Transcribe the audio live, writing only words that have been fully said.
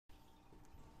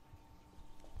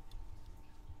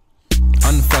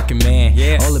fucking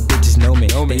man. All the bitches know me.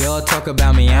 They all talk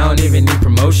about me, I don't even need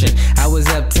promotion. I was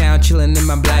uptown chilling in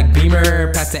my black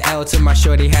Beamer. Passed the L to my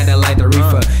shorty, had to light the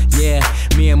reefer. Yeah,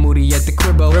 me and Moody at the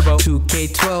cribbo.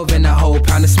 2K12 and a whole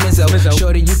pound of Smizzo.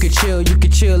 Shorty, you could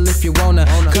chill if you wanna.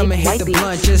 Come and hit the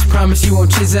blunt, just promise you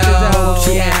won't chisel.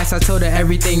 She asked, I told her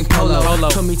everything polo.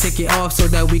 Told me take it off so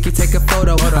that we could take a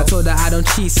photo. I told her I don't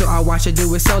cheat, so I watch her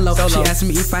do it solo. She asked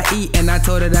me if I eat, and I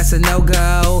told her that's a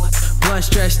no-go. Blunt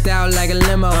stretched out like a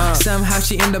limo. Somehow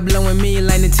she end up blowing me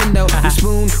like Nintendo. We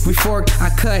spoon, we fork, I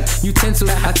cut utensils.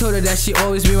 I told her that she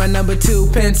always be my number 2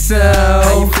 pencil.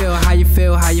 How you feel, how you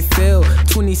feel, how you feel?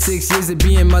 26 years of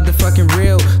being motherfucking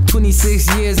real.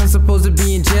 26 years I'm supposed to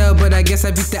be in jail, but I guess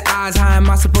I beat the odds. How am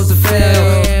I supposed to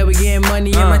fail? Yeah, we getting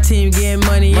money and my team getting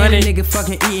money. And the nigga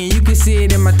fucking eating, you can see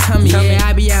it in my tummy. Yeah,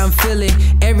 I be out in Philly.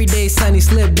 Every day sunny,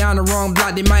 slip down the wrong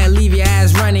block, they might leave your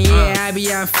ass running. Yeah, I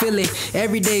be out in Philly.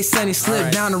 Every day sunny,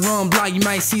 slip down the wrong block, you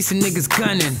might see some niggas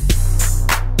gunning.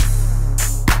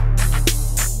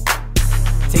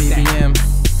 Take that.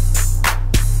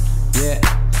 Yeah.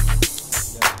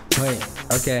 Wait,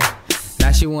 okay.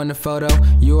 Now she want a photo,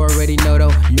 you already know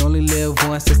though. You only live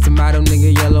once, that's the motto,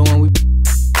 nigga, yellow